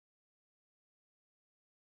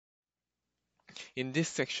In this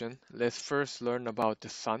section, let's first learn about the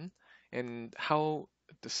sun and how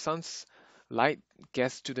the sun's light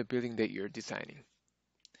gets to the building that you're designing.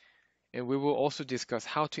 And we will also discuss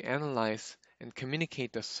how to analyze and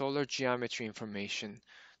communicate the solar geometry information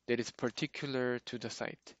that is particular to the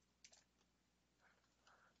site.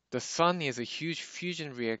 The sun is a huge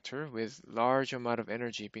fusion reactor with large amount of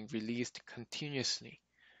energy being released continuously.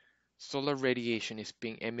 Solar radiation is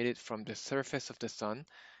being emitted from the surface of the sun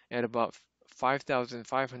at about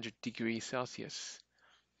 5,500 degrees Celsius.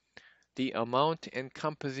 The amount and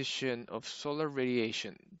composition of solar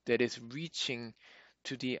radiation that is reaching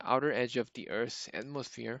to the outer edge of the Earth's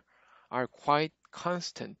atmosphere are quite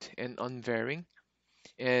constant and unvarying,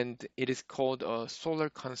 and it is called a solar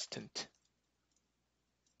constant.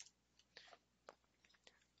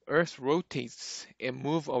 Earth rotates and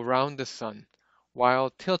moves around the sun while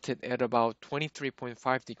tilted at about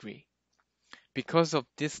 23.5 degrees. Because of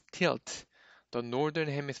this tilt, the northern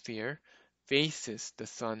hemisphere faces the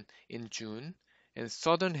sun in June and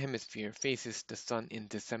southern hemisphere faces the sun in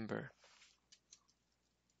December.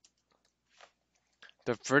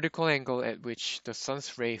 The vertical angle at which the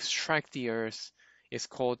sun's rays strike the earth is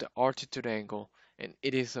called the altitude angle, and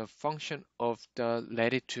it is a function of the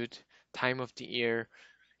latitude, time of the year,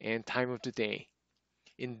 and time of the day.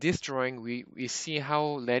 In this drawing, we see how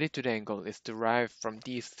latitude angle is derived from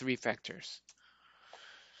these three factors.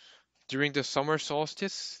 During the summer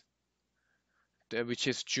solstice, which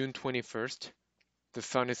is June 21st, the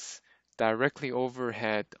sun is directly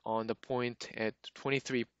overhead on the point at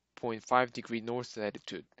 23.5 degree north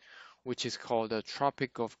latitude, which is called the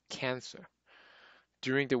Tropic of Cancer.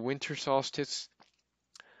 During the winter solstice,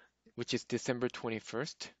 which is December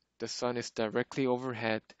 21st, the sun is directly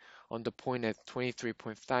overhead on the point at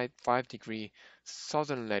 23.5 degree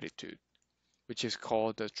southern latitude, which is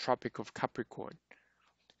called the Tropic of Capricorn.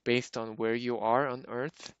 Based on where you are on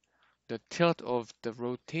Earth, the tilt of the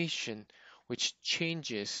rotation, which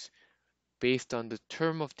changes based on the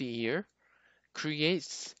term of the year,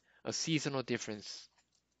 creates a seasonal difference.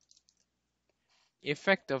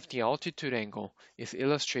 Effect of the altitude angle is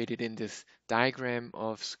illustrated in this diagram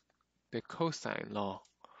of the cosine law.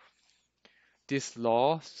 This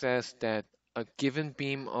law says that a given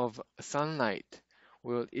beam of sunlight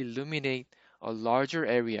will illuminate a larger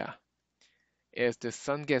area as the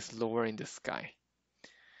sun gets lower in the sky.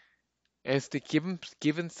 As the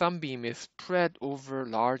given sunbeam is spread over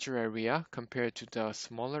larger area compared to the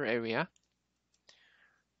smaller area,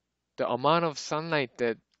 the amount of sunlight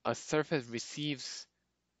that a surface receives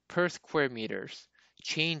per square meters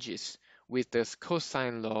changes with the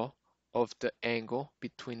cosine law of the angle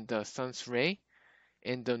between the sun's ray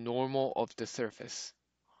and the normal of the surface.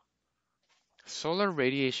 Solar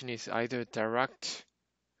radiation is either direct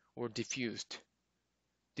or diffused,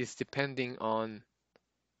 this depending on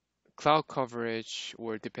cloud coverage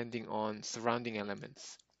or depending on surrounding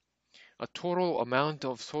elements. A total amount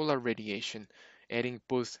of solar radiation, adding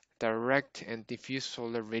both direct and diffuse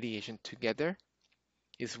solar radiation together,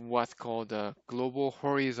 is what's called the global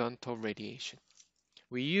horizontal radiation.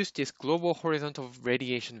 We use this global horizontal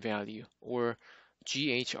radiation value, or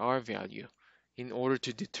GHR value, in order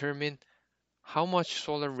to determine how much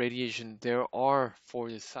solar radiation there are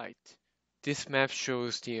for the site. This map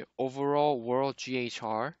shows the overall world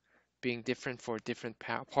GHR being different for different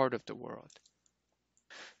part of the world.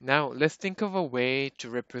 Now, let's think of a way to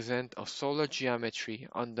represent a solar geometry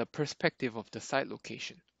on the perspective of the site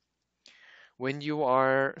location. When you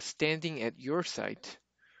are standing at your site,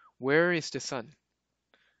 where is the sun?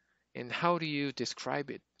 And how do you describe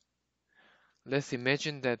it? Let's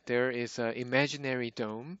imagine that there is an imaginary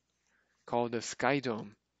dome called the sky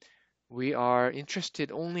dome. We are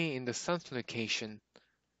interested only in the sun's location,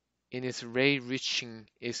 in its ray reaching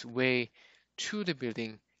its way to the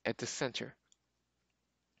building at the center.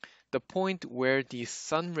 The point where the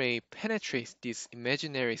sun ray penetrates this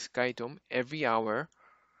imaginary sky dome every hour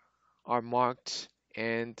are marked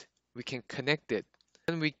and we can connect it.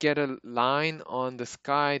 And we get a line on the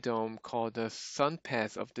sky dome called the sun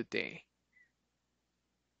path of the day,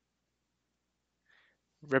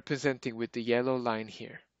 representing with the yellow line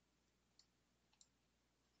here.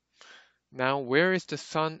 Now, where is the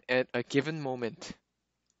sun at a given moment?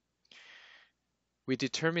 We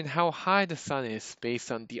determine how high the sun is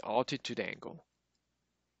based on the altitude angle.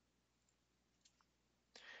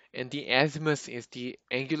 And the azimuth is the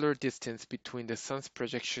angular distance between the sun's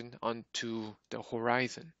projection onto the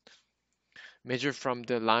horizon, measured from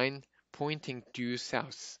the line pointing due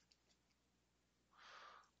south.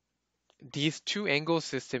 These two angle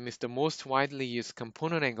system is the most widely used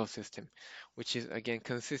component angle system, which is again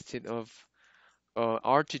consisted of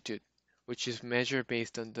altitude, which is measured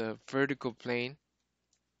based on the vertical plane,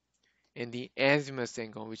 and the azimuth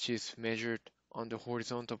angle, which is measured on the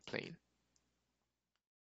horizontal plane.